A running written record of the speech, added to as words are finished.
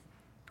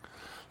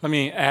Let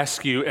me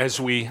ask you as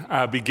we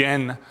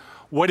begin,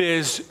 what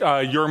is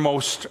your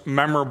most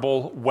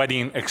memorable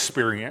wedding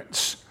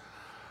experience?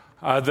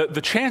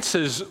 The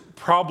chances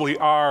probably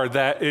are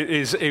that it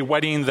is a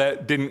wedding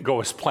that didn't go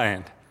as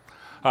planned.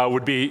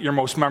 Would be your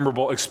most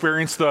memorable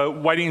experience. The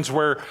weddings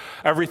where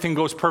everything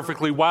goes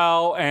perfectly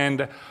well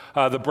and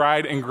the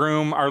bride and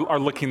groom are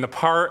looking the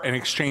part and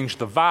exchange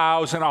the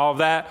vows and all of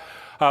that.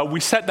 We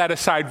set that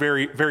aside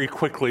very, very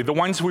quickly. The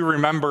ones we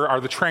remember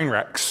are the train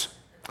wrecks.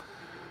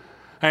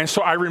 And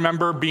so I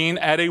remember being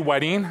at a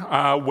wedding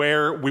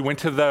where we went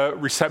to the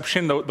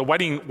reception. The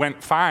wedding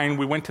went fine.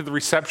 We went to the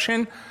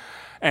reception,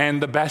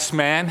 and the best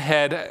man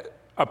had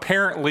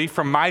apparently,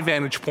 from my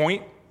vantage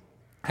point,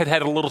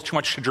 had a little too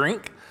much to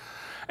drink.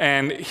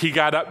 And he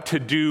got up to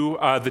do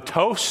the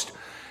toast,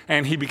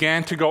 and he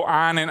began to go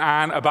on and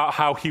on about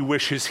how he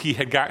wishes he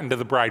had gotten to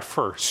the bride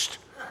first.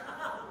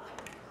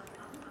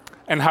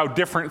 And how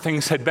different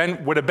things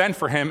would have been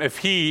for him if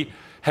he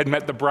had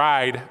met the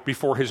bride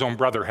before his own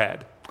brother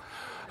had.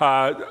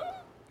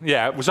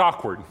 It was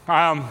awkward.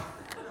 I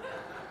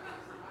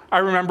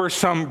remember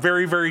some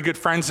very, very good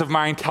friends of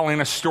mine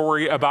telling a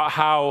story about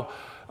how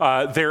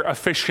their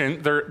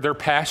officiant, their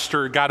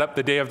pastor, got up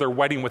the day of their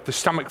wedding with the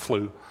stomach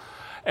flu.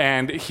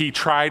 And he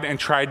tried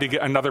to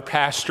get another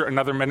pastor,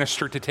 another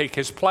minister to take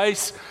his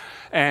place.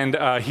 And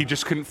he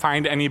just couldn't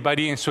find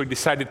anybody. And so he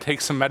decided to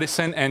take some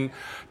medicine and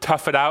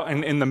tough it out.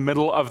 And in the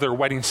middle of their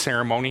wedding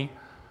ceremony,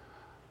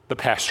 the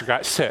pastor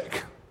got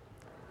sick.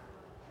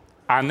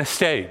 On the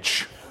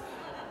stage.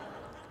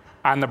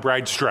 On the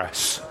bride's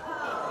dress.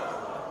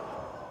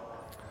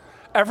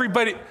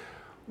 Everybody,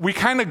 we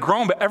kind of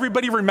groan, but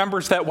everybody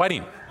remembers that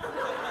wedding,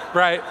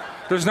 right?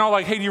 There's no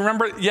like, hey, do you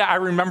remember? Yeah, I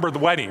remember the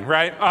wedding,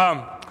 right?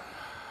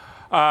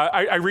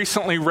 I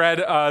recently read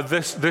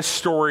this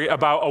story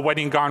about a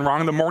wedding gone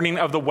wrong. The morning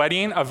of the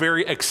wedding, a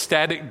very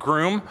ecstatic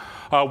groom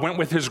went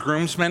with his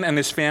groomsmen and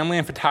his family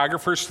and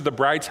photographers to the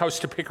bride's house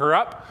to pick her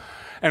up.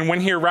 And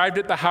when he arrived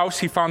at the house,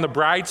 he found the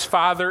bride's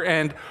father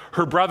and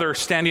her brother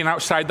standing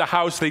outside the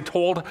house. They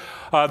told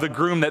the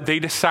groom that they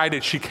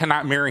decided she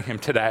cannot marry him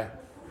today,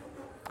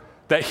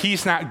 that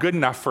he's not good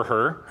enough for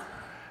her,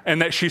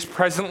 and that she's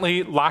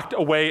presently locked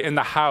away in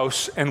the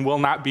house and will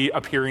not be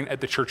appearing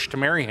at the church to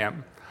marry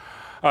him.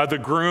 The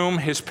groom,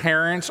 his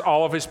parents,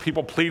 all of his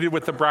people pleaded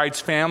with the bride's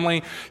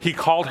family. He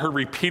called her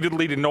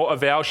repeatedly to no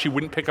avail. She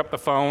wouldn't pick up the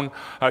phone.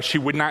 She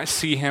would not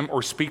see him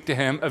or speak to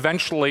him.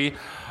 Eventually,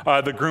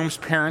 the groom's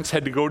parents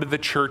had to go to the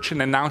church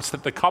and announce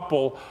that the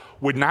couple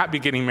would not be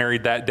getting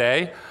married that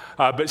day.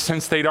 But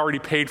since they'd already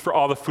paid for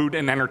all the food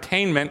and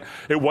entertainment,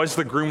 it was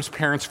the groom's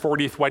parents'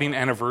 40th wedding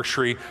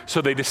anniversary,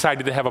 so they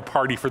decided to have a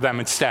party for them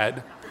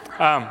instead.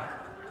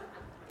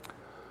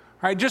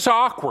 Right, just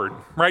awkward,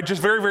 right?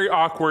 Just very, very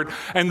awkward.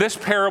 And this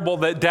parable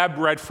that Deb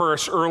read for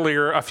us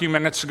earlier a few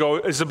minutes ago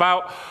it's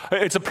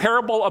a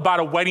parable about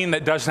a wedding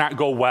that does not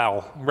go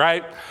well,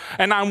 right?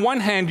 And on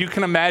one hand, you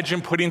can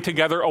imagine putting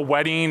together a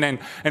wedding and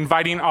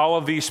inviting all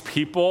of these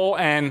people,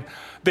 and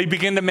they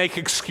begin to make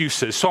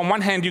excuses. So on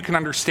one hand, you can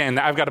understand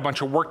that I've got a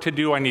bunch of work to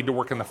do. I need to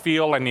work in the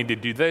field. I need to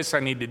do this. I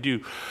need to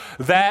do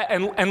that.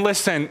 And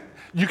listen,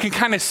 you can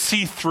kind of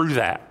see through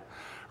that.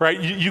 Right?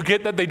 You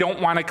get that they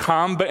don't want to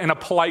come, but in a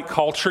polite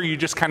culture, you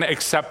just kind of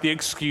accept the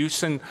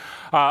excuse and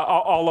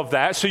all of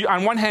that. So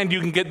on one hand, you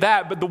can get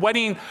that, but the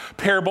wedding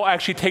parable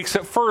actually takes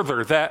it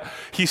further, that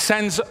he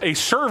sends a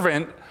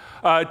servant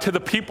to the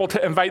people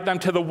to invite them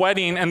to the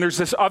wedding, and there's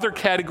this other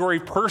category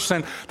of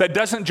person that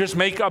doesn't just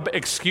make up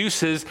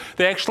excuses,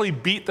 they actually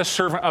beat the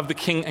servant of the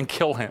king and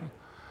kill him.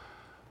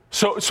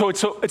 So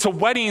it's a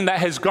wedding that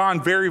has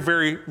gone very,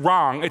 very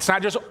wrong. It's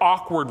not just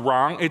awkward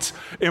wrong. It's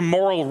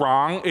immoral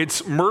wrong.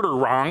 It's murder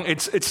wrong.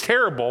 It's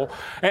terrible.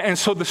 And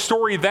so the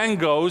story then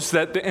goes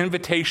that the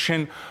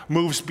invitation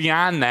moves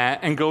beyond that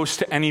and goes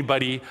to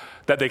anybody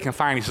that they can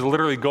find. He says,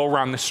 literally go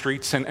around the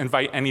streets and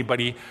invite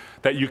anybody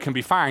that you can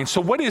be find.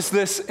 So what is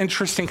this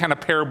interesting kind of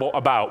parable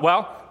about?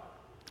 Well,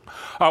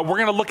 we're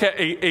going to look at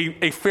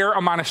a fair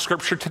amount of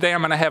scripture today.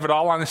 I'm going to have it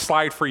all on the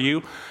slide for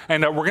you.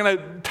 And we're going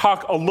to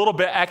talk a little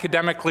bit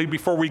academically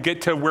before we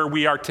get to where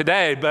we are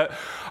today. But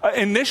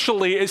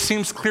initially, it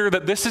seems clear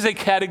that this is a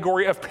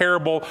category of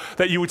parable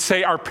that you would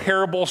say are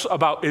parables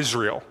about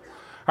Israel.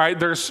 All right,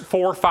 there's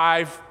 4,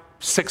 5,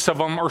 6 of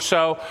them or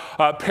so,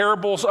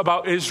 parables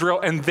about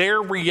Israel and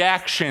their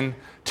reaction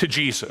to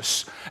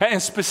Jesus,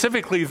 and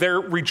specifically their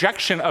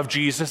rejection of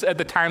Jesus at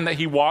the time that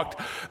he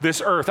walked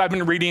this earth. I've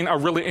been reading a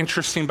really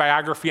interesting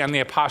biography on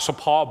the Apostle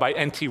Paul by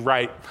N.T.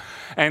 Wright,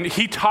 and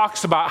he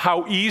talks about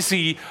how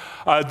easy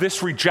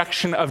this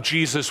rejection of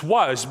Jesus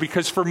was,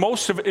 because for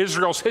most of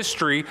Israel's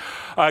history,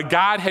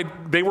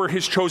 they were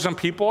his chosen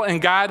people,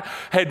 and God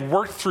had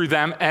worked through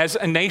them as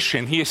a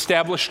nation. He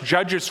established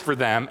judges for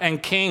them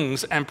and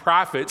kings and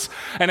prophets,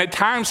 and at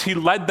times he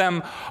led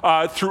them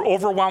through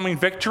overwhelming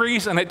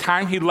victories, and at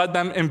times he led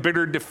them in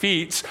bitter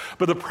defeats.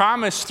 But the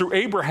promise through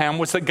Abraham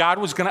was that God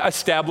was going to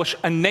establish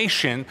a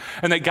nation,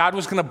 and that God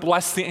was going to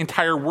bless the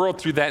entire world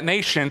through that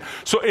nation.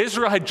 So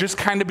Israel had just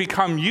kind of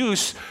become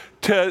used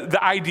to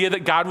the idea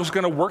that God was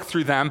going to work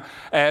through them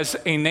as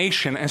a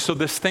nation. And so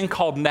this thing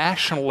called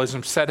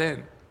nationalism set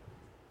in,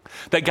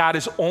 that God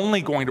is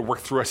only going to work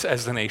through us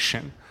as a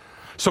nation.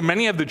 So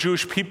many of the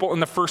Jewish people in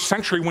the first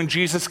century, when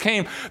Jesus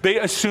came, they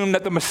assumed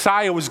that the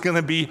Messiah was going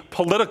to be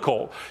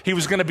political. He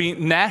was going to be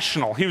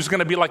national. He was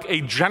going to be like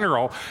a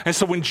general. And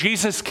so when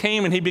Jesus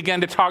came and he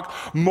began to talk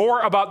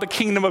more about the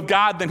kingdom of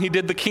God than he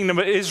did the kingdom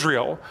of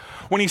Israel,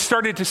 when he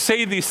started to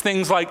say these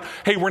things like,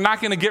 hey, we're not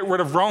going to get rid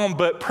of Rome,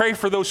 but pray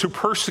for those who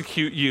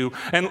persecute you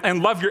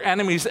and love your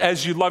enemies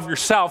as you love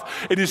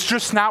yourself, it is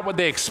just not what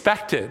they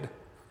expected.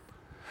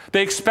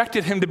 They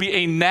expected him to be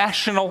a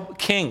national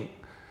king.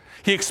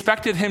 He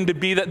expected him to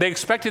be that. They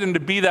expected him to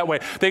be that way.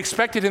 They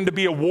expected him to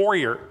be a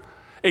warrior,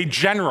 a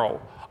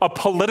general, a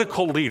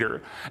political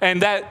leader.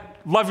 And that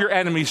love your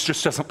enemies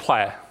just doesn't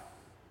play.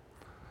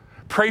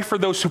 Pray for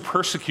those who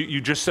persecute you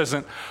just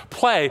doesn't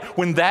play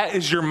when that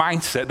is your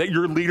mindset, that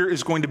your leader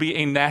is going to be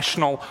a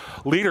national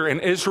leader.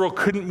 And Israel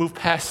couldn't move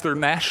past their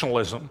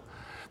nationalism.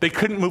 They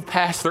couldn't move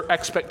past their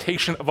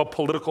expectation of a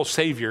political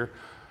savior.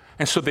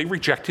 And so they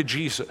rejected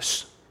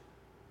Jesus.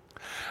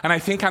 And I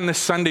think on this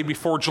Sunday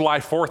before July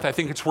 4th, I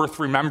think it's worth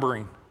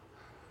remembering.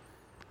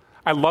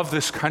 I love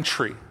this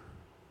country,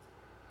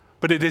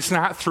 but it is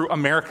not through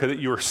America that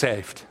you are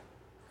saved.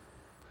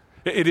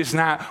 It is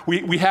not.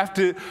 We have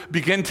to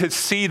begin to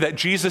see that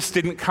Jesus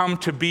didn't come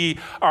to be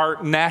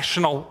our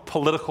national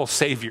political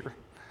savior.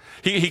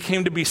 He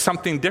came to be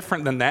something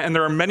different than that. And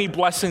there are many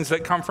blessings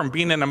that come from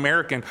being an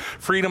American.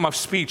 Freedom of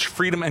speech,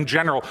 freedom in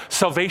general.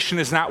 Salvation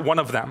is not one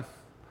of them.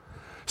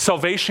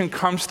 Salvation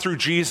comes through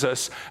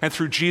Jesus and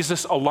through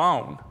Jesus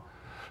alone.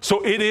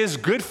 So it is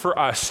good for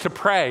us to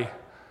pray,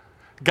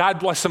 God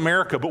bless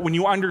America. But when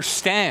you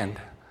understand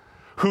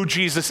who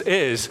Jesus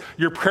is,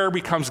 your prayer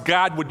becomes,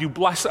 God, would you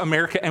bless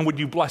America and would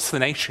you bless the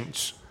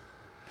nations?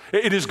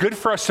 It is good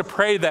for us to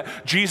pray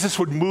that Jesus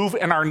would move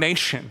in our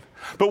nation.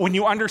 But when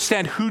you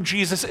understand who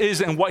Jesus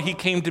is and what he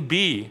came to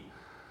be,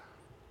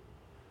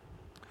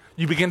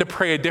 you begin to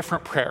pray a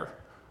different prayer.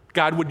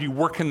 God, would you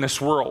work in this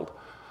world?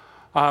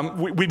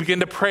 We begin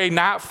to pray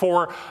not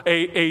for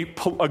a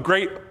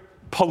great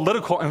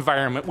political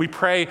environment. We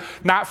pray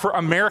not for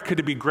America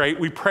to be great.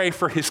 We pray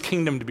for his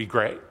kingdom to be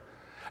great.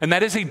 And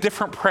that is a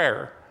different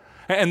prayer.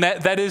 And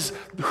that is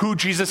who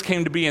Jesus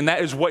came to be, and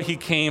that is what he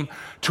came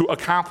to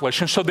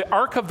accomplish. And so the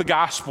arc of the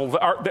gospel,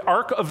 the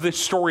arc of this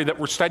story that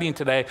we're studying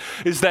today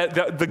is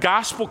that the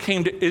gospel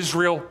came to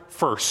Israel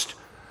first.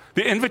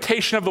 The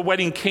invitation of the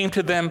wedding came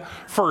to them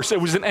first. It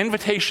was an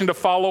invitation to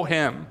follow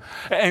him.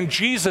 And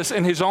Jesus,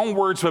 in his own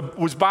words,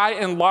 was by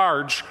and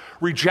large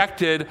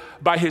rejected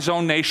by his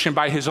own nation,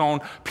 by his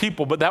own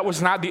people. But that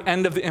was not the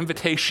end of the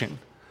invitation.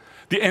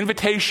 The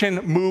invitation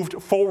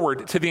moved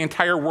forward to the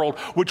entire world,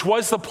 which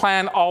was the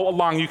plan all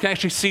along. You can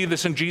actually see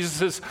this in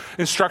Jesus'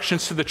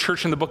 instructions to the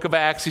church in the book of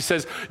Acts. He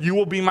says, you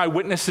will be my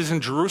witnesses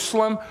in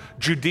Jerusalem,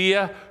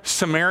 Judea,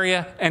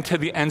 Samaria, and to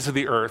the ends of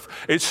the earth.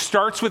 It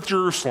starts with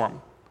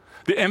Jerusalem.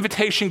 The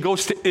invitation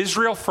goes to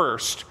Israel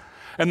first,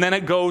 and then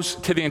it goes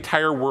to the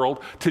entire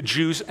world, to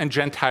Jews and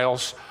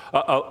Gentiles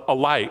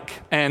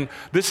alike. And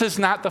this is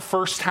not the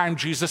first time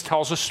Jesus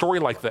tells a story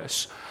like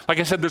this. Like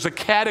I said, there's a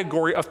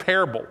category of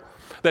parable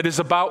that is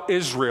about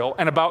Israel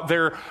and about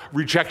their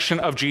rejection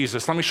of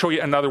Jesus. Let me show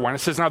you another one. It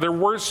says, now there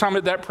were some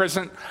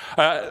present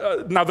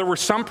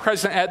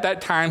at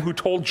that time who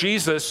told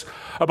Jesus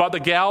about the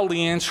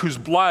Galileans whose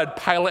blood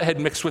Pilate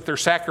had mixed with their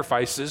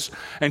sacrifices.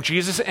 And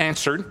Jesus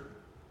answered,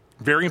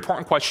 very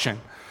important question,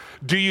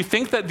 do you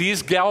think that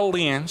these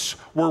Galileans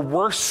were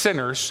worse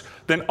sinners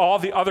than all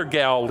the other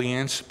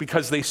Galileans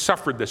because they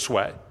suffered this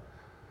way?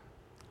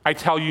 I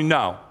tell you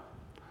no.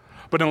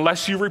 But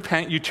unless you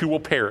repent, you too will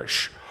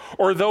perish.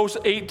 Or those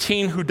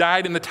 18 who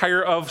died in the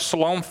Tower of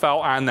Siloam fell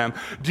on them.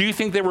 Do you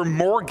think they were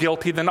more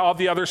guilty than all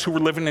the others who were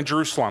living in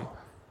Jerusalem?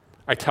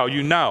 I tell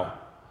you no.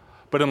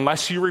 But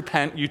unless you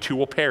repent, you too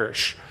will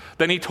perish.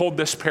 Then he told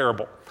this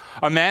parable.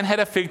 A man had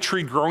a fig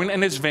tree growing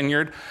in his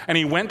vineyard, and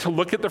he went to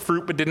look at the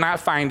fruit but did not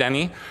find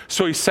any.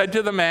 So he said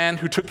to the man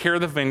who took care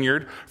of the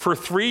vineyard, for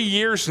 3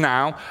 years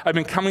now, I've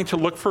been coming to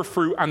look for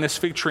fruit on this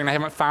fig tree, and I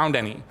haven't found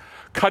any.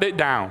 Cut it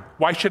down.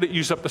 Why should it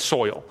use up the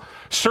soil?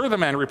 Sir, the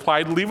man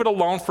replied, leave it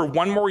alone for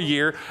 1 more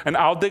year, and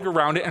I'll dig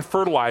around it and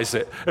fertilize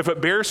it. If it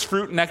bears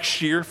fruit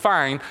next year,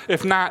 fine.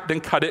 If not,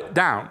 then cut it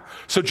down.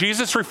 So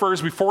Jesus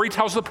refers, before he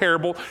tells the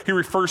parable, he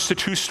refers to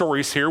 2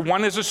 stories here.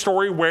 One is a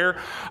story where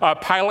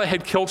Pilate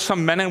had killed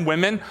some men and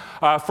women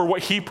for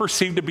what he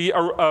perceived to be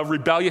a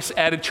rebellious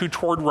attitude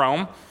toward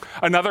Rome.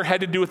 Another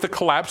had to do with the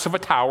collapse of a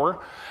tower.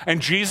 And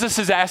Jesus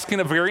is asking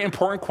a very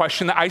important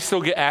question that I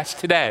still get asked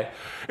today.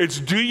 It's,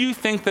 do you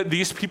think that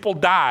these people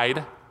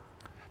died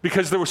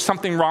because there was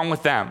something wrong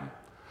with them?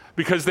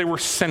 Because they were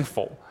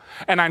sinful?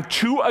 And on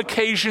 2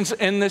 occasions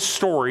in this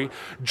story,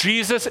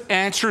 Jesus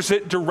answers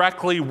it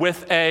directly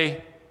with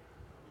a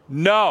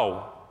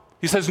no.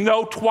 He says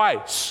no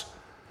twice.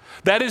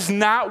 That is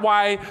not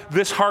why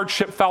this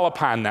hardship fell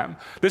upon them.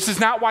 This is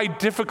not why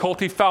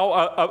difficulty fell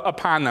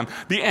upon them.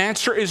 The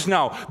answer is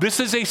no.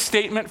 This is a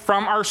statement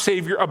from our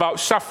Savior about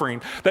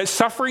suffering, that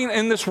suffering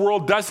in this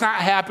world does not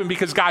happen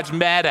because God's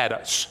mad at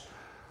us,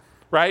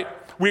 right?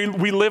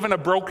 We live in a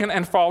broken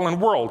and fallen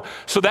world.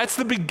 So that's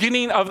the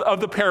beginning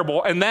of the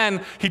parable, and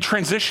then he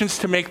transitions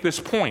to make this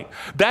point.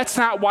 That's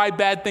not why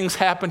bad things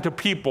happen to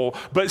people,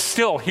 but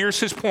still,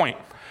 here's his point.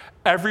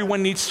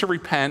 Everyone needs to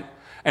repent,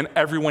 and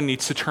everyone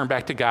needs to turn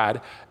back to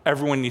God.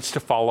 Everyone needs to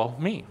follow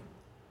me.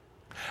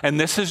 And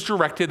this is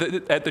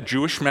directed at the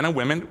Jewish men and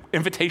women.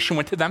 Invitation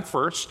went to them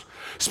first,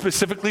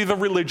 specifically the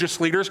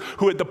religious leaders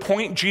who at the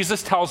point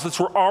Jesus tells us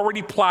were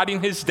already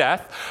plotting his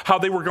death, how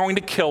they were going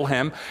to kill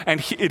him. And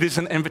it is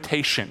an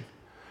invitation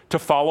to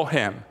follow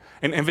him,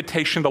 an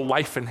invitation to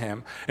life in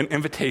him, an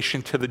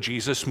invitation to the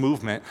Jesus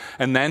movement.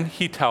 And then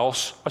he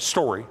tells a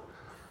story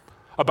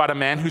about a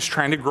man who's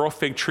trying to grow a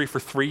fig tree for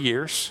 3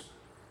 years.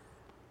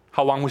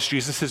 How long was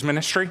Jesus'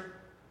 ministry?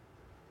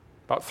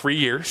 About 3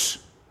 years.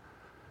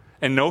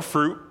 And no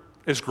fruit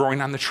is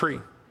growing on the tree.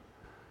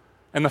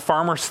 And the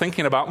farmer's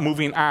thinking about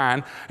moving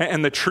on.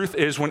 And the truth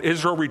is, when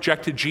Israel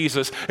rejected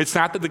Jesus, it's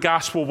not that the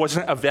gospel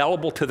wasn't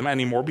available to them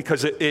anymore,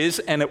 because it is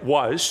and it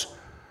was,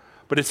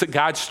 but it's that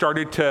God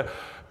started to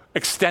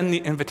extend the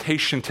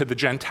invitation to the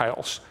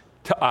Gentiles,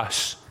 to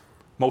us,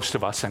 most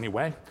of us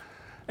anyway.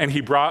 And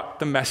he brought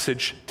the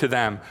message to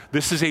them.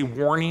 This is a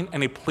warning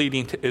and a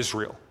pleading to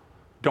Israel.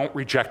 Don't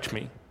reject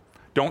me.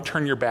 Don't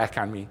turn your back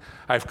on me.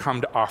 I've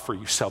come to offer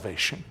you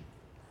salvation.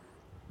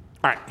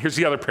 All right, here's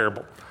the other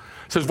parable.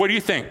 It says, what do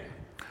you think?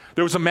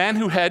 There was a man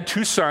who had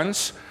 2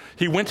 sons.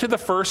 He went to the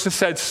first and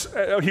said,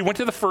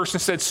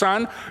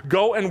 son,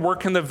 go and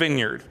work in the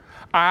vineyard.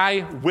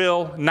 I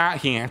will not,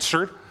 he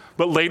answered.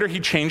 But later he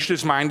changed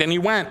his mind and he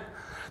went.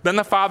 Then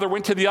the father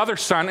went to the other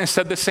son and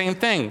said the same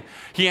thing.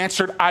 He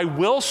answered, I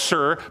will,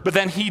 sir, but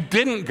then he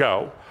didn't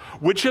go.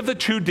 Which of the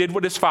 2 did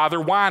what his father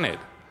wanted?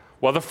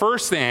 Well, the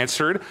first, they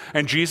answered,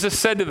 and Jesus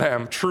said to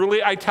them,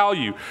 truly I tell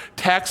you,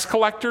 tax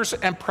collectors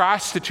and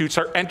prostitutes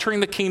are entering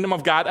the kingdom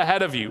of God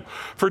ahead of you.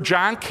 For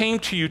John came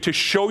to you to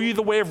show you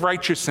the way of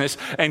righteousness,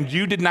 and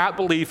you did not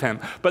believe him.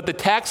 But the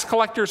tax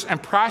collectors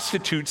and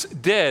prostitutes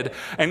did,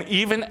 and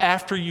even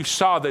after you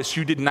saw this,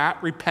 you did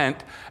not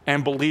repent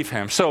and believe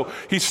him. So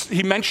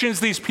he mentions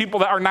these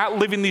people that are not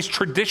living these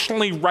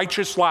traditionally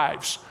righteous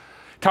lives.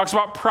 Talks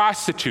about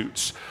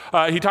prostitutes.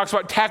 He talks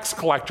about tax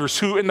collectors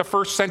who in the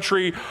first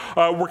century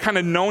were kind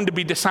of known to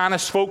be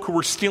dishonest folk who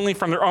were stealing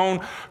from their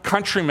own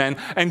countrymen.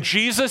 And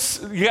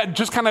Jesus, you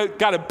just kind of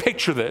got to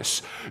picture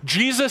this.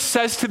 Jesus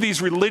says to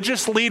these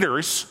religious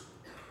leaders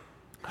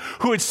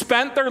who had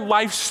spent their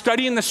life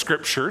studying the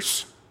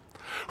scriptures,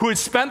 who had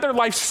spent their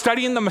life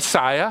studying the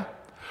Messiah,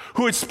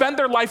 who had spent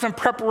their life in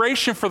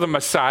preparation for the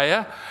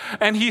Messiah.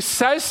 And he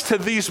says to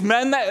these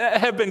men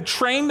that have been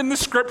trained in the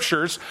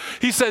scriptures,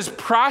 he says,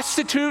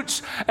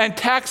 prostitutes and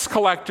tax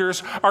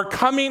collectors are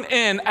coming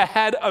in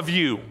ahead of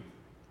you.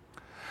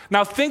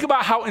 Now think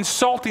about how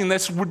insulting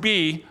this would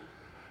be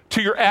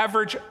to your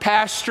average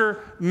pastor,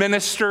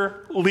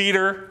 minister,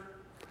 leader,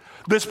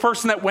 this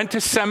person that went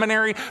to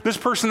seminary, this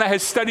person that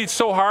has studied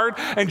so hard.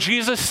 And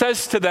Jesus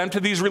says to them, to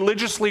these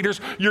religious leaders,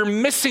 you're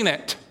missing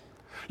it.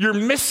 You're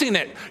missing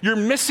it. You're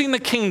missing the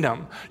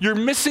kingdom. You're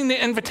missing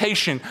the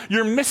invitation.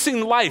 You're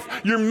missing life.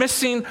 You're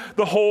missing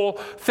the whole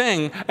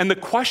thing. And the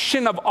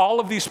question of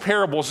all of these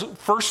parables,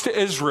 first to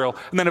Israel,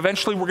 and then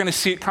eventually we're going to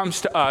see it comes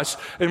to us,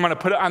 and I'm going to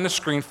put it on the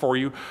screen for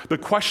you. The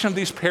question of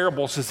these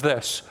parables is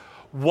this: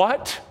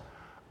 what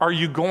are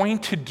you going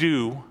to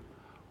do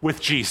with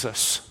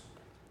Jesus?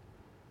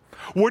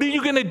 What are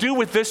you going to do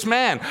with this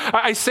man?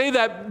 I say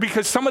that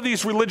because some of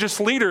these religious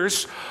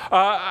leaders,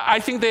 I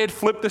think they had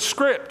flipped the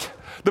script.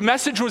 The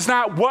message was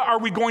not, what are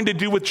we going to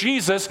do with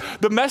Jesus?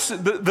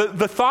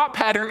 The thought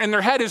pattern in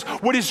their head is,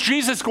 what is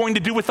Jesus going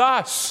to do with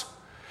us?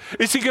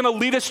 Is he going to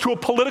lead us to a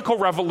political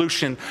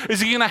revolution?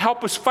 Is he going to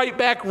help us fight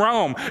back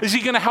Rome? Is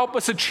he going to help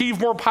us achieve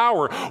more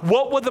power?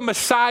 What will the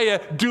Messiah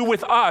do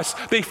with us?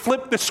 They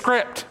flipped the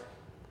script.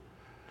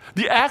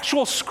 The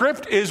actual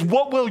script is,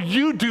 what will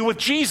you do with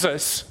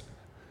Jesus?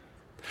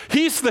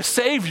 He's the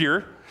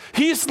Savior.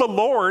 He's the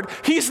Lord.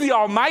 He's the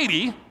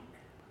Almighty.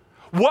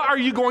 What are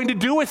you going to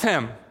do with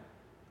him?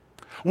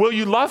 Will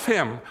you love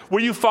him? Will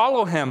you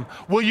follow him?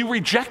 Will you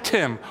reject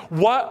him?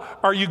 What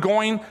are you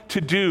going to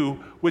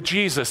do with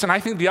Jesus? And I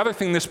think the other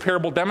thing this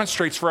parable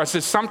demonstrates for us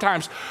is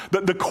sometimes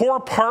the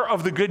core part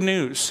of the good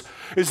news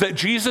is that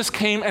Jesus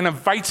came and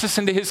invites us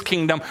into his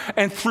kingdom,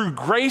 and through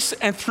grace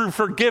and through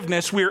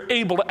forgiveness, we are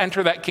able to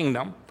enter that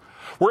kingdom.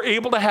 We're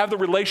able to have the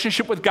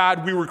relationship with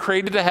God we were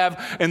created to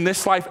have in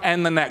this life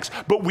and the next.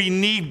 But we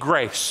need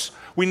grace.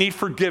 We need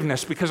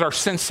forgiveness because our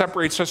sin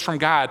separates us from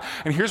God.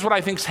 And here's what I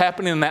think is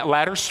happening in that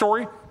latter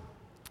story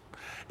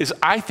is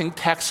I think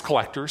tax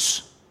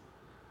collectors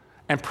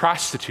and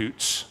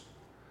prostitutes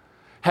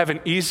have an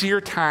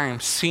easier time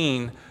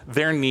seeing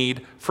their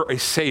need for a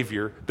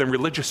Savior than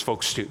religious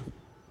folks do.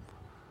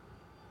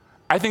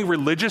 I think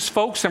religious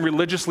folks and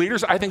religious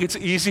leaders, I think it's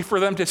easy for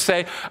them to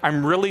say,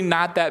 I'm really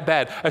not that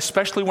bad,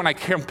 especially when I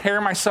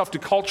compare myself to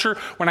culture,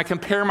 when I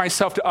compare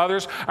myself to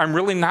others, I'm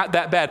really not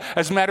that bad.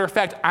 As a matter of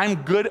fact,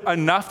 I'm good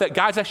enough that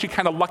God's actually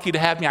kind of lucky to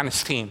have me on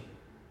his team.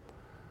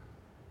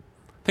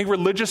 I think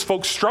religious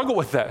folks struggle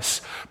with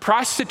this.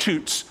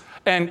 Prostitutes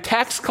and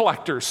tax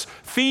collectors,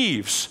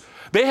 thieves,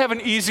 they have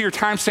an easier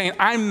time saying,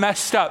 I'm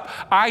messed up,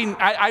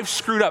 I've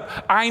screwed up,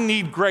 I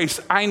need grace,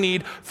 I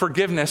need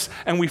forgiveness.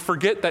 And we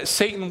forget that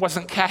Satan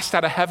wasn't cast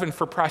out of heaven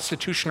for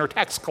prostitution or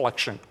tax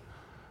collection.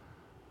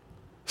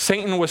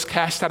 Satan was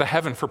cast out of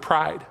heaven for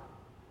pride.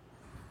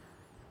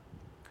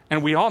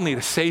 And we all need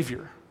a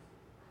Savior.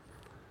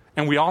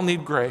 And we all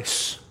need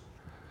grace.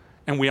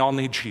 And we all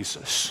need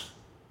Jesus.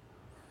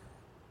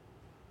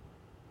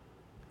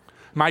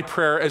 My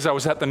prayer as I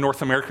was at the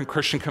North American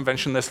Christian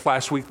Convention this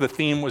last week, the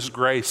theme was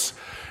grace,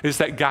 is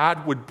that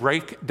God would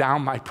break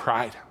down my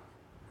pride.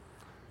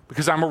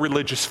 Because I'm a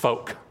religious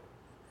folk.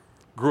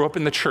 Grew up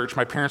in the church.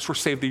 My parents were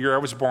saved the year I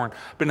was born.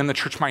 Been in the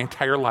church my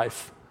entire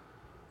life.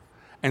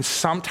 And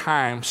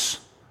sometimes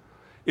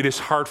it is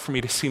hard for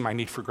me to see my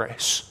need for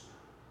grace.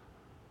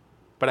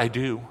 But I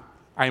do.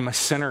 I am a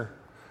sinner.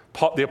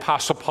 The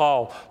Apostle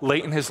Paul,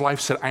 late in his life,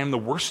 said, I am the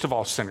worst of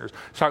all sinners.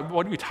 So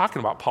what are you talking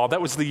about, Paul?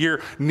 That was the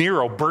year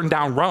Nero burned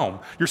down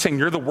Rome. You're saying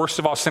you're the worst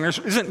of all sinners?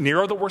 Isn't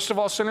Nero the worst of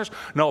all sinners?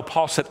 No,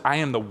 Paul said, I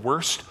am the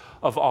worst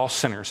of all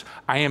sinners.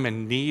 I am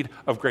in need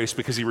of grace,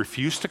 because he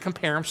refused to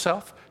compare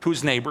himself to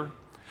his neighbor.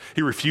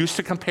 He refused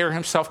to compare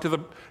himself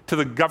to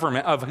the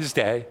government of his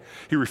day.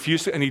 He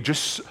refused to, and he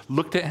just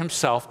looked at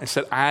himself and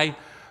said,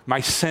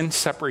 my sin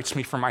separates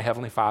me from my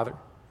Heavenly Father.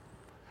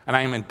 And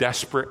I am in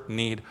desperate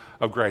need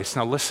of grace.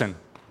 Now listen,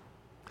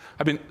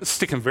 I've been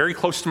sticking very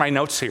close to my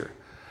notes here,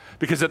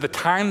 because at the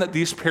time that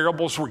these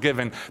parables were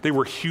given, they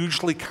were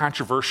hugely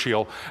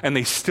controversial, and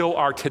they still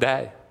are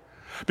today.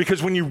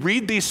 Because when you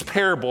read these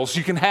parables,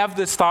 you can have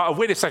this thought of,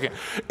 wait a second,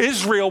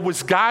 Israel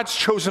was God's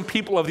chosen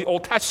people of the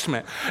Old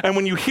Testament. And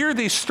when you hear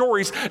these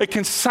stories, it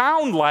can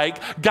sound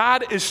like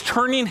God is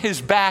turning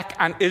his back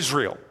on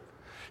Israel.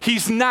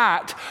 He's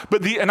not,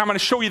 and I'm going to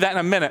show you that in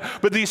a minute,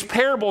 but these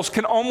parables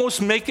can almost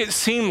make it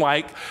seem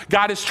like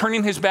God is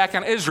turning his back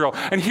on Israel.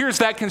 And here's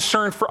that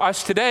concern for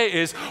us today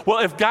is, well,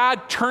 if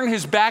God turned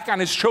his back on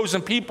his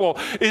chosen people,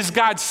 is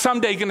God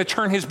someday going to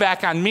turn his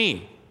back on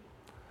me?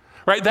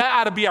 Right? That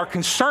ought to be our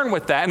concern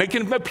with that. And it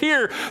can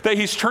appear that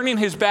he's turning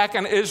his back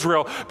on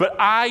Israel, but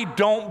I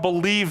don't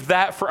believe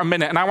that for a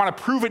minute. And I want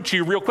to prove it to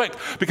you real quick,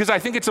 because I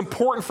think it's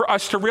important for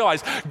us to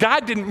realize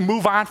God didn't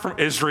move on from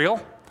Israel.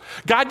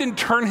 God didn't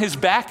turn his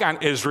back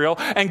on Israel,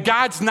 and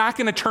God's not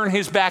going to turn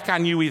his back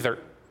on you either.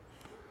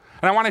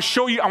 And I want to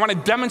show you, I want to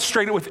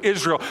demonstrate it with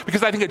Israel,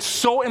 because I think it's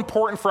so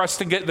important for us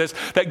to get this,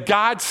 that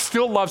God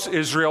still loves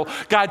Israel.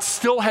 God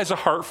still has a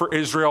heart for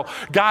Israel.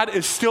 God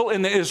is still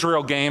in the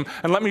Israel game.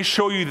 And let me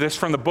show you this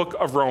from the book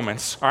of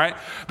Romans, all right?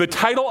 The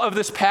title of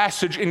this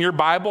passage in your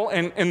Bible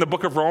and in the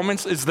book of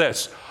Romans is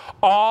this: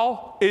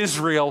 All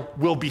Israel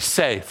will be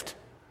saved.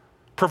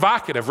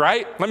 Provocative,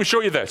 right? Let me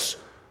show you this.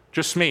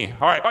 Just me.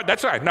 All right,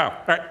 that's all right. No,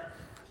 all right.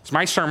 It's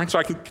my sermon, so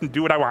I can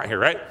do what I want here,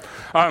 right?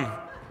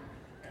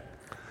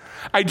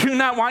 I do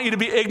not want you to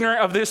be ignorant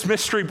of this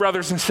mystery,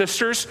 brothers and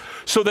sisters,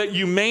 so that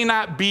you may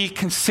not be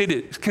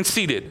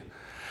conceited.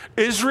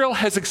 Israel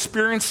is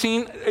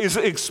experiencing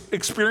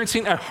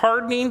a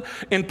hardening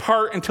in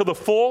part until the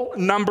full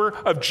number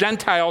of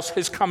Gentiles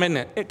has come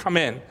in.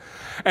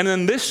 And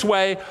in this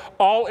way,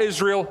 all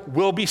Israel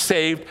will be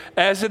saved.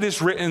 As it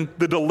is written,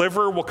 the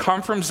deliverer will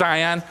come from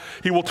Zion.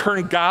 He will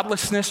turn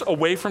godlessness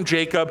away from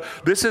Jacob.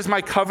 This is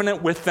my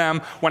covenant with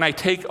them when I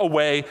take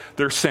away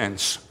their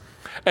sins.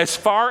 As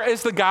far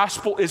as the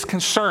gospel is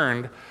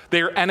concerned,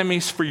 they are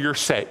enemies for your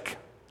sake.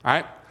 All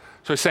right?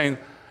 So he's saying,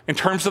 in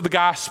terms of the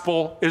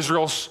gospel,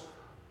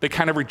 they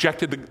kind of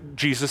rejected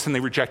Jesus and they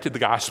rejected the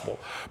gospel.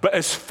 But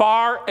as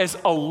far as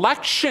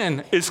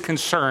election is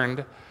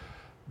concerned,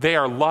 they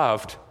are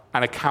loved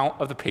on account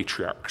of the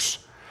patriarchs.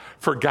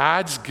 For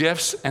God's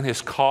gifts and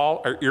his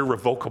call are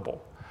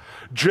irrevocable.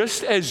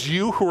 Just as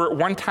you who were at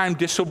one time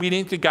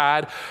disobedient to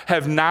God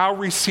have now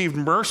received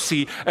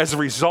mercy as a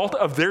result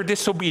of their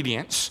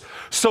disobedience,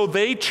 so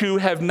they too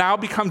have now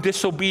become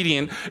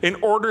disobedient in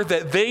order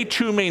that they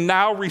too may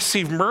now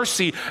receive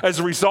mercy as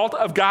a result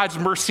of God's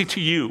mercy to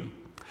you.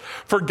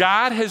 For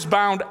God has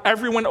bound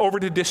everyone over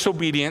to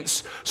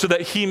disobedience so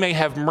that he may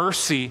have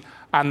mercy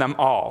on them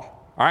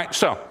all. All right,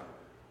 so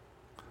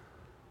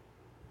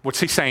what's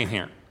he saying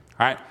here?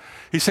 All right.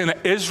 He's saying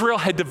that Israel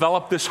had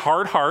developed this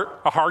hard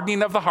heart, a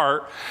hardening of the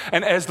heart,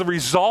 and as the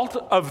result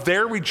of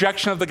their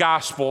rejection of the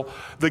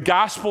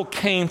gospel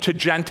came to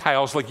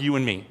Gentiles like you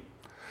and me.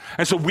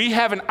 And so we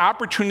have an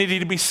opportunity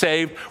to be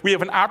saved. We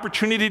have an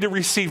opportunity to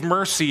receive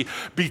mercy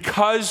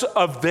because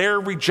of their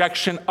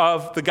rejection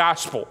of the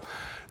gospel.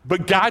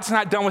 But God's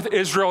not done with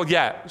Israel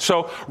yet.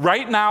 So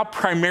right now,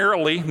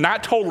 primarily,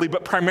 not totally,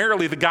 but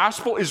primarily, the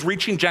gospel is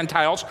reaching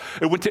Gentiles.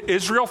 It went to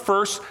Israel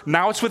first.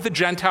 Now it's with the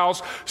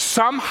Gentiles.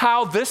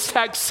 Somehow, this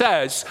text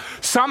says,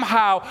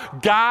 somehow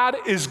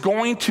God is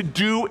going to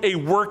do a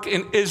work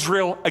in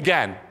Israel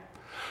again.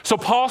 So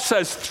Paul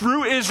says,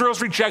 through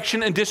Israel's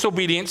rejection and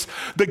disobedience,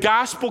 the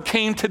gospel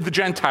came to the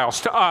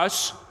Gentiles, to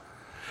us.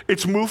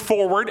 It's moved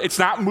forward. It's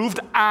not moved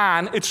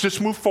on. It's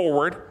just moved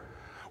forward.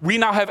 We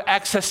now have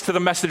access to the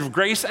message of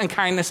grace and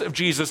kindness of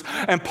Jesus.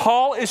 And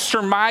Paul is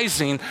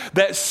surmising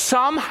that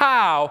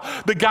somehow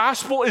the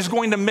gospel is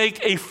going to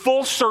make a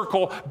full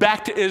circle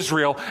back to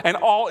Israel, and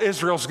all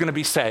Israel is going to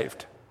be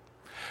saved.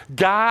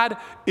 God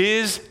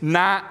is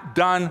not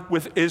done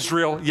with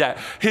Israel yet.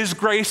 His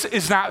grace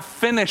is not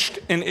finished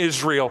in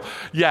Israel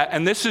yet.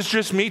 And this is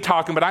just me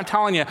talking, but I'm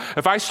telling you,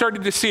 if I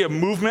started to see a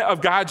movement of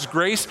God's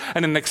grace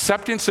and an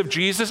acceptance of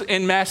Jesus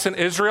en masse in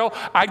Israel,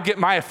 I'd get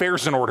my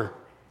affairs in order.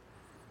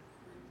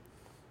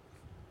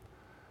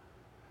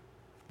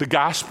 The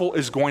gospel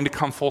is going to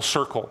come full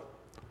circle.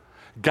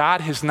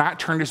 God has not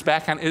turned his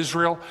back on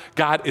Israel.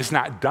 God is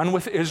not done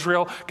with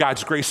Israel.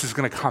 God's grace is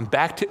going to come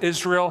back to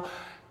Israel.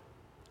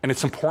 And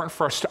it's important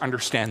for us to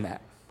understand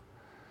that,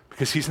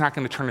 because he's not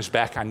going to turn his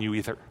back on you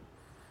either.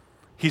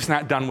 He's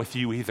not done with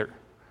you either.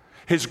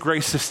 His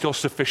grace is still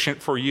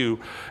sufficient for you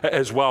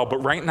as well.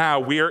 But right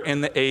now, we are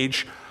in the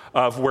age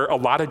of where a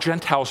lot of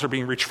Gentiles are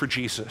being reached for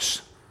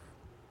Jesus.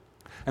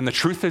 And the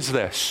truth is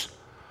this: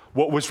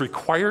 what was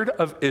required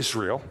of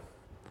Israel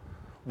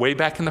way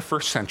back in the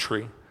first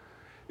century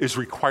is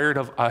required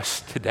of us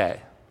today.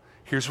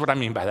 Here's what I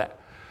mean by that.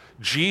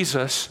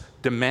 Jesus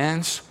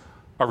demands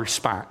a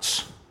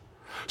response.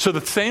 So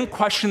the same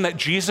question that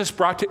Jesus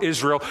brought to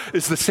Israel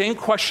is the same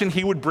question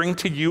he would bring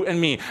to you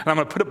and me. And I'm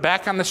going to put it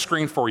back on the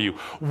screen for you.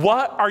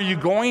 What are you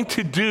going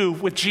to do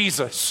with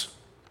Jesus?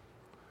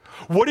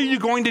 What are you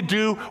going to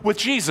do with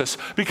Jesus?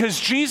 Because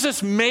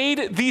Jesus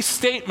made these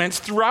statements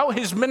throughout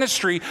his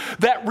ministry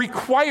that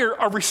require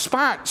a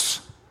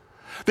response.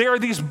 They are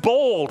these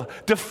bold,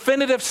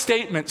 definitive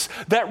statements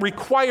that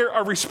require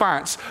a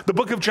response. The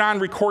book of John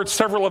records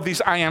several of these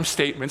I am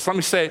statements. Let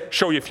me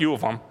show you a few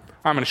of them.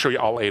 I'm going to show you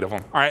all 8 of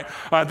them. All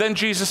right. Then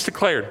Jesus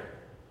declared,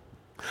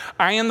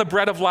 I am the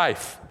bread of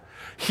life.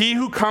 He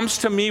who comes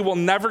to me will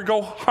never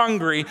go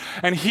hungry,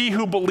 and he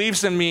who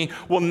believes in me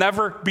will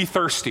never be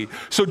thirsty.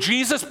 So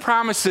Jesus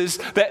promises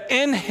that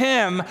in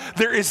him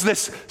there is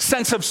this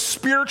sense of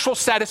spiritual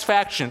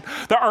satisfaction,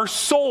 that our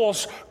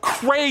souls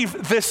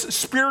crave this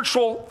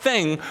spiritual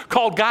thing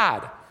called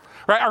God.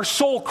 Right? Our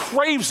soul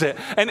craves it.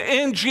 And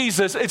in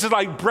Jesus, it's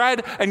like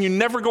bread and you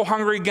never go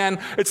hungry again.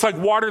 It's like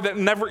water that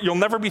you'll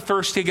never be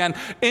thirsty again.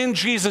 In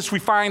Jesus, we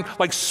find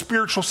like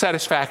spiritual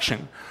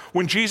satisfaction.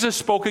 When Jesus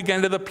spoke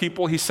again to the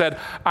people, he said,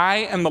 I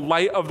am the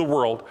light of the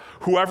world.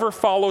 Whoever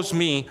follows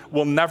me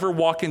will never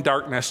walk in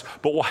darkness,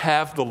 but will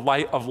have the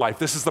light of life.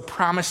 This is the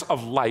promise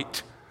of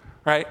light,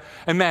 right?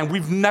 And man,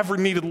 we've never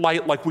needed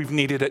light like we've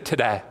needed it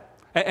today.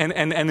 And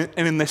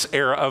in this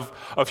era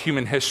of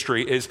human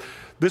history is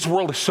this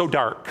world is so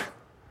dark.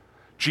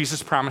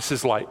 Jesus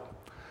promises light.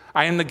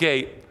 I am the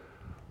gate.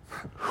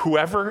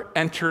 Whoever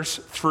enters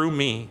through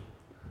me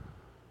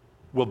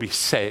will be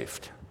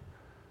saved.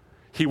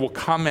 He will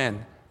come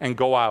in and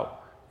go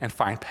out and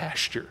find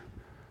pasture.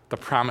 The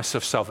promise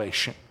of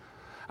salvation.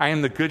 I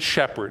am the good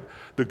shepherd.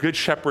 The good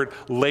shepherd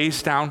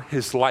lays down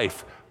his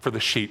life for the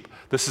sheep.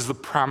 This is the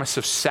promise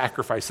of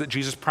sacrifice, that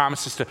Jesus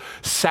promises to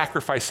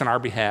sacrifice on our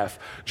behalf.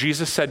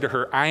 Jesus said to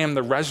her, I am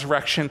the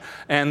resurrection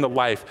and the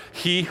life.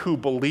 He who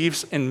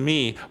believes in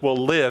me will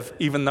live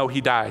even though he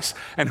dies.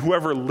 And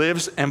whoever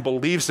lives and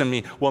believes in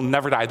me will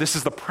never die. This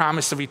is the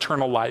promise of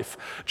eternal life.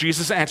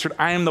 Jesus answered,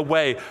 I am the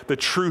way, the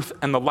truth,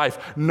 and the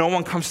life. No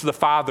one comes to the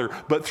Father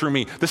but through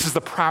me. This is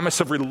the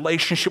promise of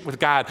relationship with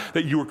God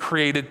that you were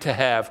created to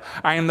have.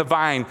 I am the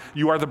vine,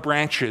 you are the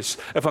branches.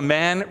 If a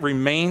man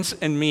remains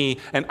in me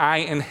and I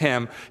in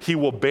him, he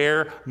will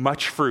bear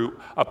much fruit.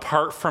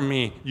 Apart from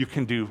me, you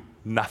can do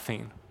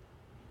nothing.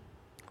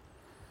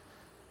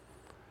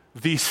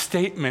 These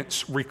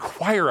statements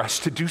require us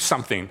to do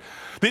something.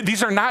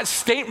 These are not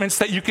statements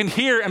that you can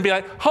hear and be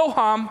like, ho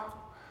hum.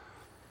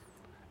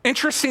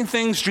 Interesting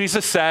things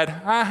Jesus said.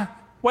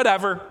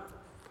 Whatever.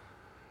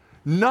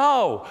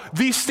 No,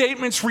 these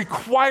statements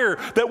require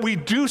that we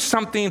do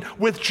something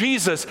with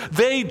Jesus.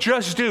 They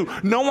just do.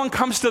 No one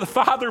comes to the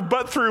Father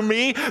but through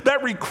me.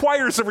 That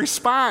requires a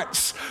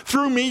response.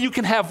 Through me, you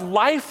can have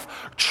life,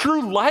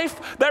 true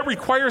life. That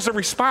requires a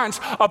response.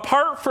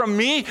 Apart from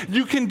me,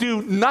 you can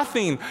do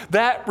nothing.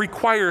 That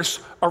requires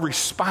a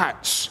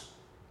response.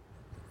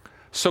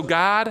 So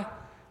God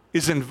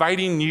is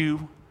inviting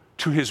you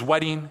to his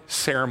wedding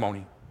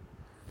ceremony.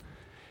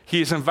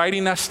 He is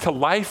inviting us to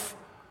life.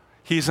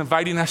 He's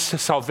inviting us to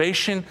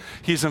salvation.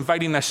 He's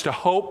inviting us to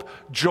hope,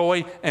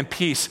 joy, and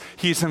peace.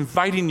 He's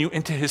inviting you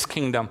into his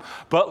kingdom.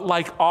 But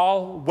like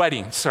all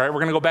weddings, all right, we're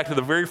going to go back to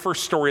the very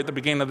first story at the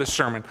beginning of this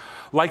sermon.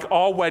 Like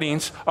all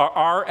weddings,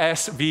 our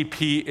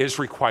RSVP is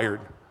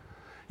required.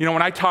 You know,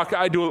 when I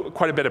do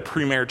quite a bit of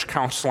pre-marriage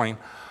counseling.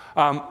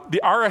 The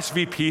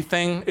RSVP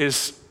thing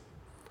is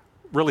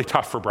really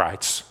tough for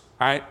brides,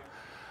 right?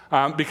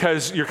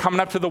 Because you're coming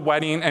up to the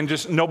wedding and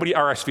just nobody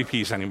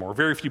RSVPs anymore.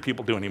 Very few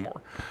people do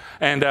anymore.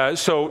 And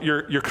so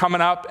you're coming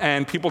up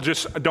and people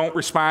just don't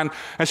respond.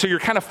 And so you're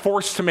kind of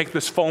forced to make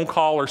this phone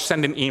call or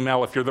send an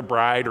email if you're the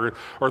bride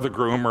or the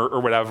groom or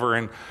whatever.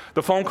 And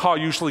the phone call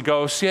usually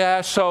goes,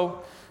 yeah,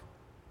 so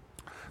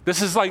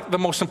this is like the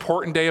most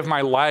important day of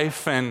my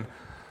life. And,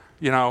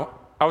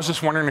 I was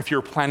just wondering if you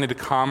were planning to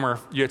come or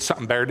if you had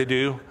something better to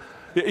do,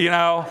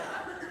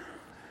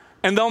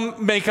 And they'll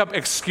make up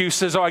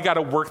excuses. Oh, I got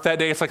to work that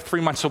day. It's like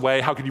 3 months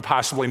away. How could you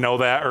possibly know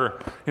that? Or,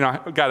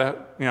 I got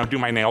to, do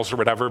my nails or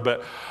whatever.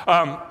 But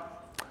an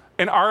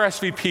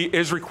RSVP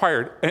is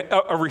required.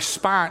 A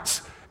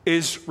response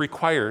is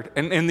required.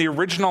 And in the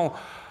original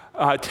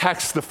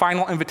text, the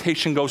final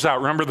invitation goes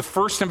out. Remember, the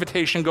first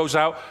invitation goes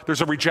out.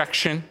 There's a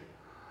rejection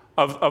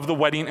of the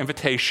wedding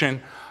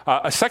invitation.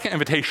 A second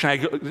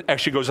invitation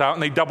actually goes out,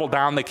 and they double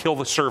down. They kill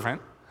the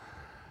servant.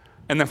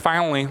 And then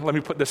finally, let me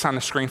put this on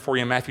the screen for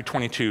you in Matthew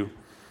 22.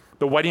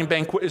 The wedding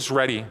banquet is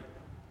ready,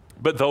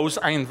 but those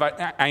I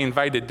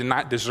invited did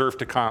not deserve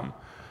to come.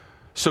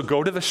 So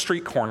go to the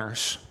street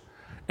corners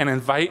and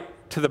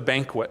invite to the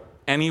banquet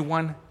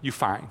anyone you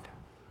find.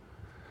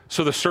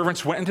 So the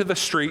servants went into the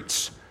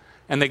streets,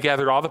 and they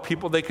gathered all the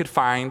people they could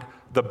find,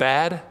 the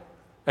bad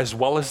as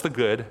well as the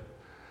good,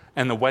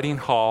 and the wedding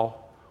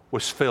hall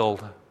was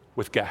filled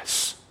with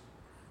guests.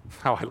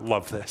 Oh, I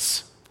love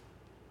this.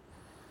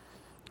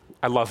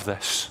 I love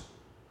this.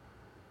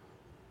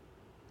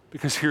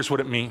 Because here's what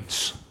it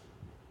means.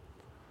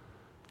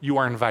 You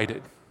are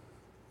invited.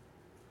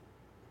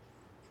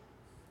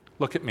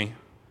 Look at me.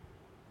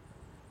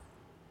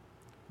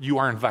 You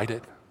are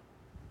invited.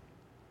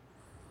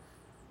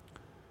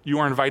 You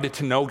are invited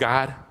to know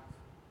God.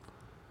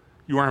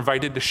 You are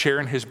invited to share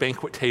in his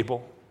banquet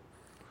table.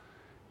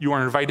 You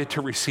are invited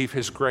to receive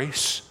his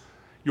grace.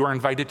 You are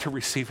invited to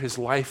receive his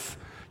life.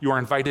 You are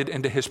invited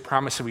into his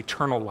promise of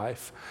eternal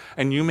life.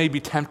 And you may be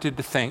tempted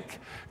to think,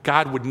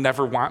 God would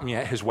never want me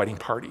at his wedding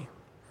party.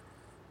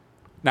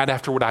 Not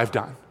after what I've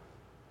done.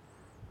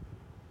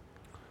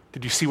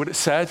 Did you see what it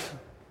said?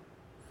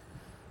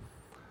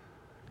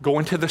 Go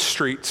into the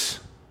streets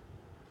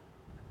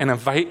and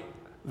invite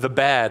the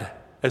bad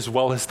as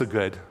well as the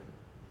good.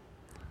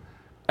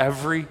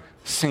 Every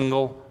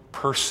single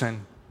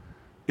person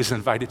is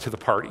invited to the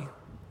party.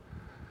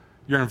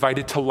 You're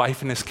invited to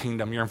life in his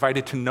kingdom. You're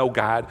invited to know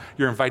God.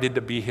 You're invited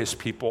to be his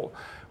people.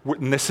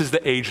 And this is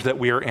the age that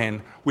we are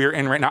in. We are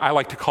in right now, I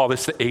like to call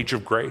this the age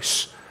of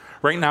grace.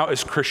 Right now,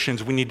 as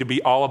Christians, we need to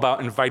be all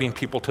about inviting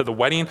people to the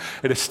wedding.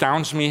 It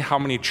astounds me how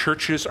many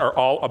churches are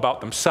all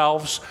about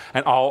themselves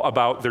and all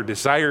about their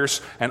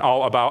desires and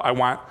all about, I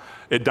want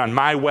it done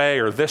my way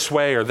or this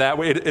way or that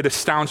way. It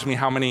astounds me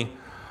how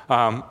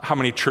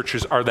many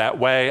churches are that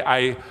way.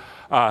 I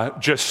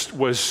just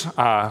was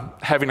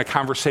having a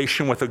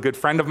conversation with a good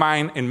friend of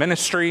mine in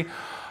ministry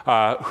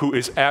who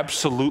is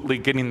absolutely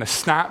getting the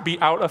snot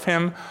beat out of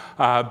him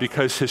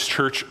because his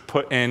church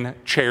put in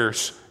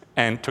chairs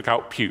and took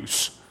out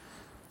pews.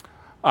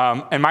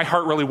 And my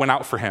heart really went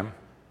out for him,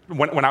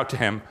 went out to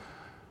him,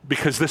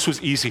 because this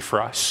was easy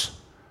for us.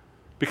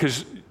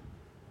 Because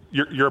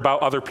you're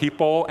about other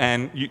people,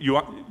 and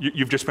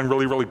you've just been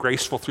really, really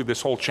graceful through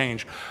this whole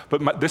change.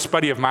 But this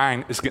buddy of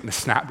mine is getting the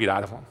snot beat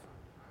out of him.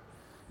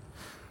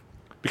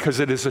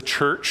 Because it is a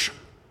church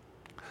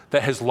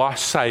that has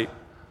lost sight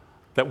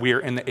that we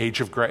are in the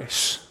age of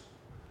grace.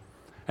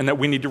 And that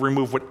we need to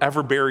remove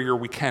whatever barrier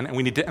we can, and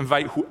we need to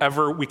invite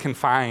whoever we can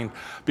find,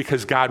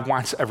 because God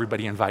wants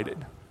everybody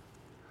invited.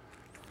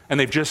 And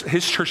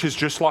his church has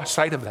just lost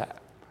sight of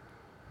that.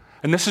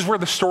 And this is where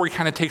the story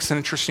kind of takes an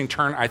interesting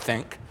turn, I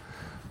think.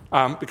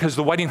 Because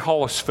the wedding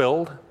hall is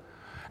filled,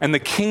 and the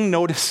king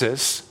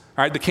notices,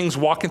 right? The king's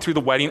walking through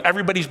the wedding.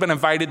 Everybody's been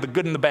invited, the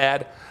good and the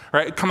bad,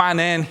 right? Come on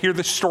in, hear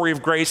the story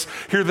of grace,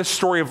 hear the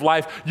story of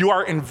life. You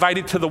are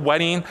invited to the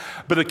wedding,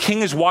 but the king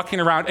is walking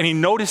around and he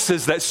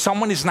notices that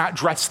someone is not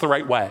dressed the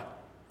right way,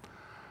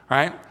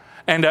 right?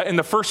 And in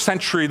the first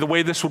century, the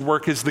way this would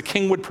work is the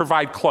king would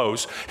provide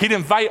clothes. He'd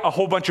invite a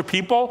whole bunch of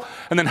people,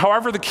 and then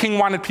however the king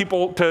wanted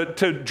people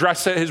to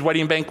dress at his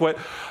wedding banquet,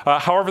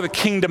 however the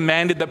king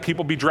demanded that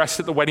people be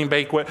dressed at the wedding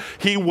banquet,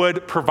 he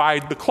would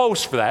provide the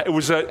clothes for that. It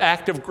was an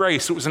act of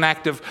grace. It was an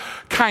act of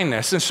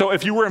kindness. And so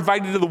if you were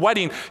invited to the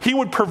wedding, he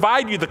would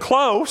provide you the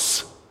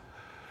clothes,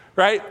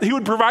 right? He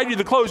would provide you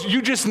the clothes.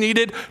 You just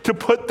needed to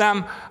put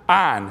them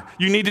on.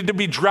 You needed to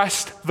be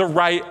dressed the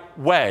right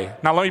way.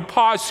 Now let me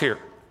pause here.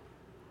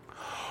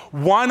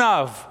 One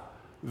of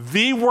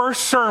the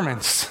worst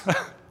sermons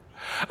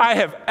I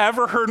have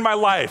ever heard in my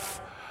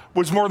life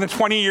was more than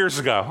 20 years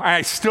ago.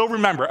 I still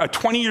remember a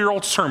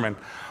 20-year-old sermon.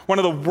 One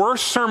of the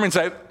worst sermons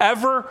I've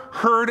ever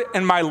heard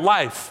in my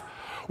life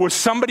was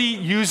somebody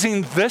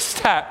using this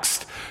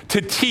text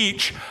to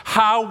teach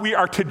how we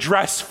are to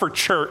dress for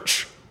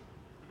church.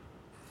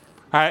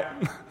 All right?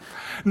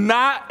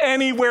 Not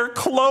anywhere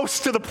close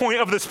to the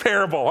point of this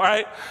parable, all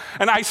right?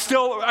 And I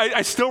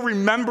still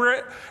remember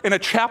it in a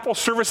chapel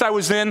service I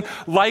was in,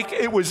 like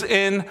it was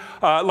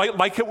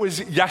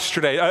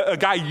yesterday. A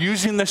guy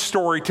using this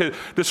story to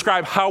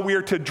describe how we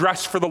are to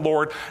dress for the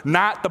Lord,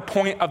 not the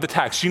point of the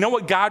text. You know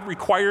what God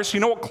requires? You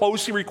know what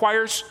clothes he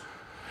requires?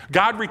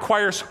 God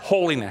requires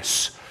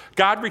holiness.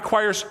 God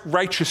requires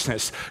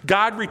righteousness.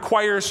 God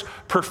requires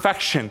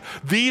perfection.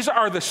 These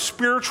are the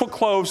spiritual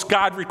clothes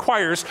God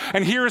requires.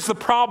 And here's the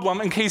problem,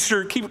 in case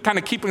you're kind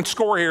of keeping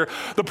score here.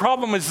 The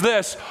problem is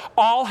this: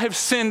 all have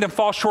sinned and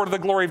fall short of the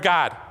glory of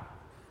God.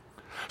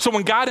 So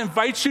when God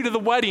invites you to the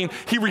wedding,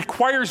 he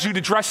requires you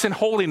to dress in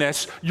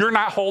holiness. You're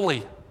not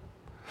holy.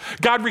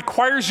 God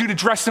requires you to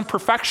dress in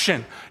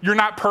perfection. You're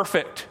not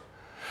perfect.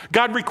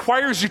 God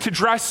requires you to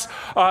dress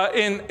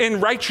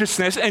in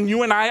righteousness, and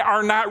you and I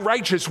are not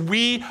righteous.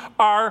 We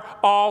are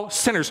all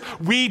sinners.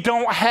 We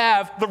don't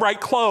have the right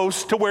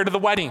clothes to wear to the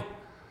wedding.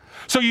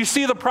 So you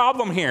see the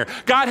problem here.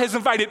 God has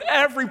invited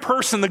every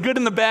person, the good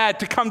and the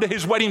bad, to come to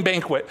his wedding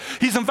banquet.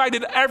 He's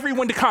invited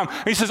everyone to come.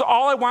 And he says,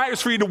 all I want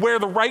is for you to wear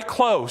the right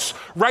clothes,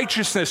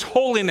 righteousness,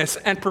 holiness,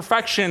 and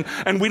perfection,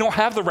 and we don't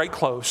have the right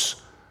clothes.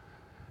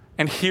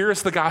 And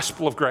here's the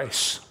gospel of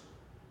grace.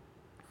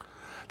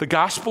 The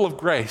gospel of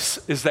grace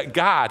is that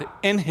God,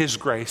 in his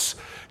grace,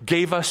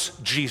 gave us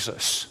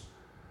Jesus.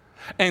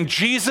 And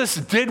Jesus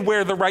did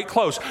wear the right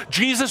clothes.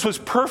 Jesus was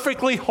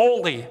perfectly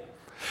holy.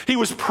 He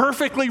was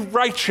perfectly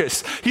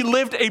righteous. He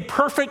lived a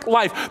perfect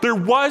life. There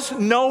was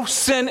no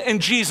sin in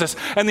Jesus.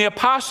 And the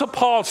Apostle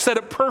Paul said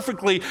it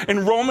perfectly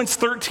in Romans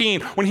 13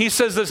 when he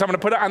says this. I'm going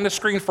to put it on the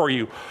screen for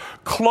you.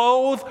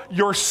 Clothe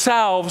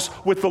yourselves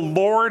with the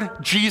Lord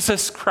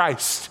Jesus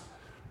Christ.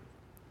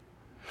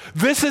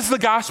 This is the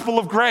gospel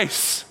of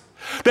grace,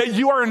 that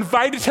you are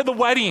invited to the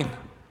wedding.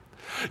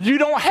 You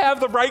don't have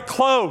the right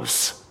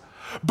clothes,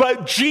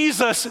 but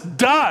Jesus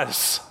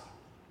does.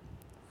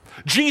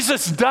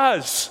 Jesus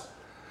does.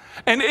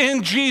 And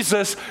in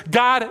Jesus,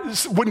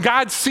 when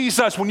God sees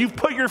us, when you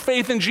put your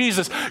faith in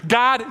Jesus,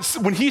 God,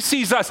 when he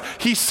sees us,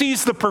 he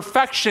sees the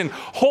perfection,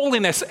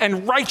 holiness,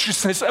 and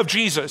righteousness of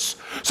Jesus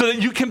so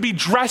that you can be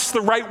dressed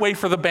the right way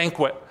for the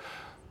banquet.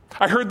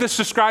 I heard this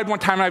described one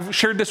time, and I've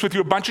shared this with you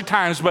a bunch of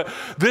times, but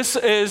this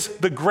is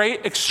the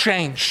great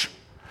exchange.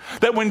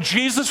 That when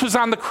Jesus was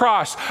on the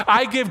cross,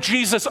 I give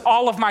Jesus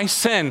all of my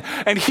sin,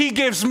 and he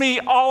gives me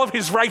all of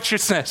his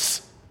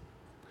righteousness.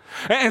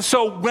 And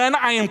so when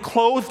I am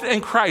clothed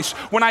in Christ,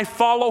 when I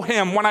follow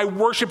him, when I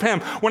worship him,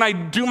 when I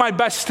do my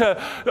best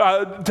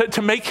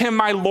to make him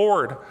my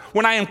Lord,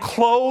 when I am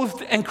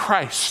clothed in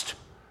Christ,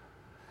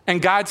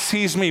 and God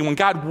sees me, when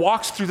God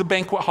walks through the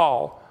banquet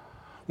hall,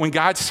 when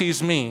God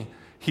sees me,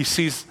 he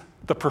sees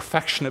the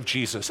perfection of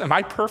Jesus. Am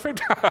I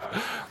perfect?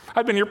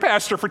 I've been your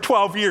pastor for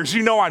 12 years.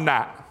 You know I'm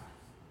not.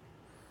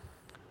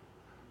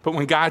 But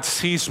when God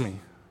sees me,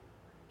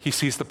 he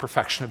sees the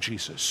perfection of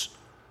Jesus.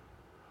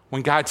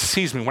 When God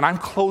sees me, when I'm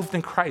clothed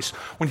in Christ,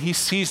 when he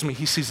sees me,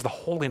 he sees the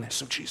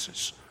holiness of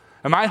Jesus.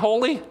 Am I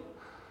holy?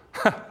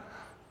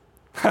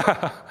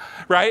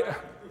 Right?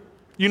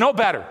 You know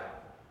better.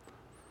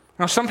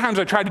 Now, sometimes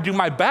I try to do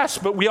my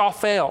best, but we all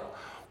fail.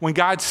 When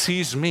God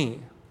sees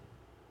me,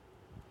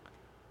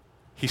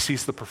 he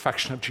sees the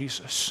perfection of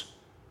Jesus.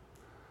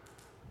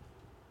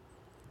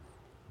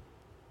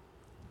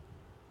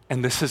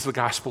 And this is the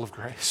gospel of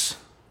grace.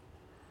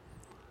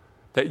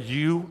 That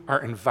you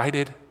are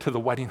invited to the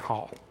wedding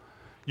hall.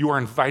 You are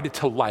invited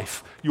to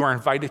life. You are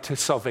invited to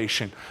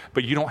salvation,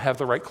 but you don't have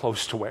the right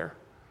clothes to wear.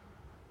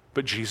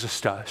 But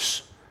Jesus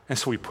does. And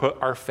so we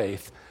put our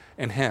faith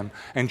in him.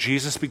 And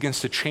Jesus begins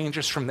to change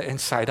us from the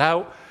inside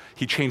out.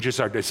 He changes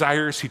our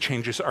desires. He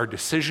changes our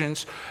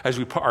decisions. As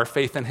we put our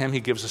faith in him, he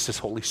gives us his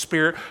Holy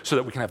Spirit so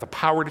that we can have the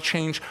power to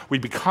change. We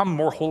become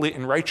more holy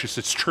and righteous.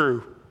 It's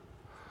true.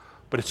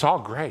 But it's all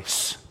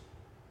grace.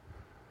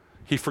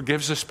 He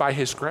forgives us by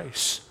his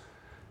grace.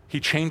 He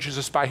changes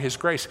us by his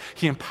grace.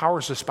 He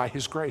empowers us by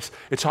his grace.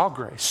 It's all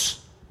grace.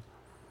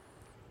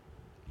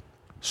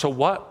 So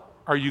what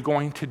are you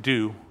going to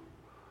do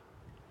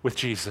with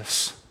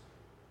Jesus?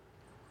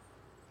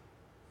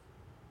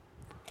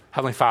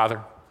 Heavenly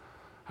Father,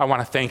 I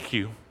want to thank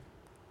you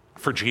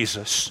for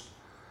Jesus.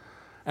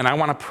 And I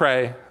want to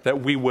pray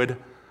that we would,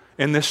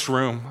 in this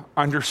room,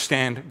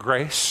 understand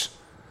grace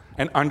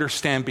and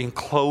understand being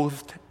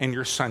clothed in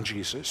your Son,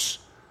 Jesus.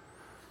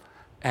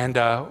 And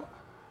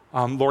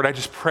Lord, I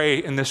just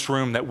pray in this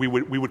room that we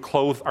would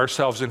clothe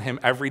ourselves in him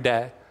every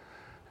day.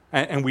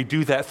 And we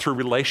do that through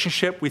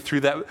relationship. We do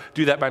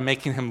that by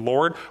making him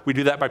Lord. We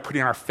do that by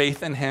putting our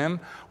faith in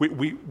him.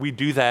 We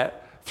do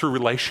that through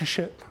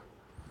relationship.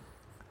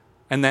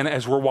 And then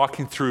as we're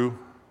walking through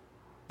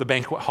the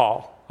banquet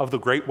hall of the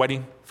great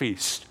wedding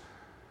feast,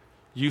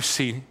 you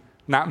see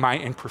not my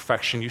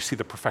imperfection, you see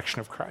the perfection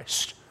of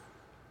Christ.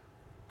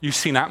 You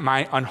see not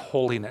my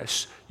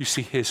unholiness, you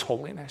see his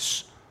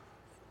holiness.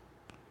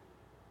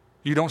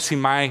 You don't see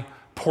my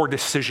poor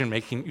decision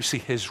making, you see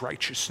his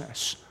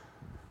righteousness.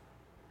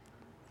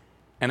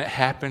 And it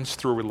happens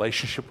through a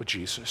relationship with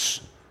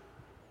Jesus.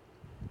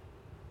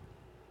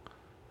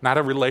 Not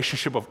a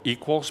relationship of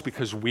equals,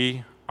 because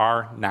we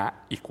are not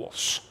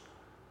equals.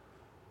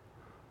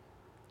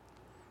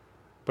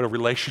 But a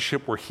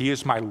relationship where he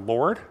is my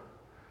Lord,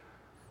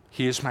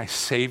 he is my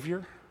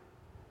Savior,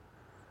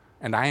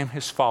 and I am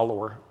his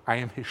follower, I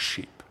am his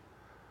sheep.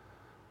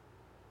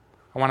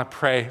 I want to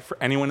pray for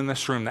anyone in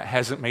this room that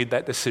hasn't made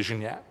that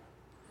decision yet.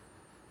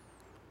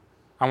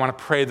 I want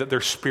to pray that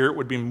their spirit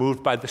would be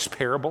moved by this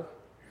parable,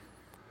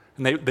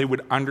 and they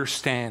would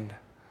understand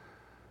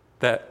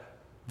that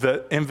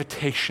the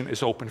invitation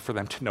is open for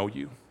them to know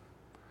you.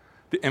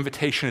 The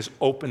invitation is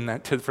open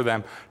for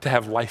them to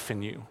have life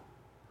in you.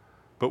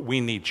 But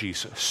we need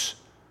Jesus.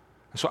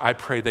 And so I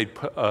pray they'd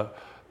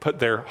put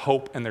their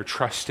hope and their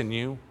trust in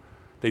you.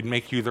 They'd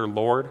make you their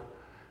Lord,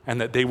 and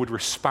that they would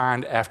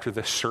respond after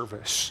this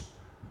service.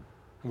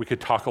 We could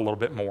talk a little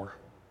bit more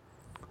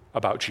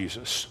about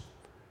Jesus.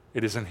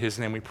 It is in his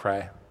name we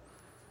pray.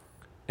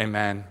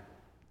 Amen.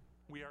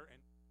 We are in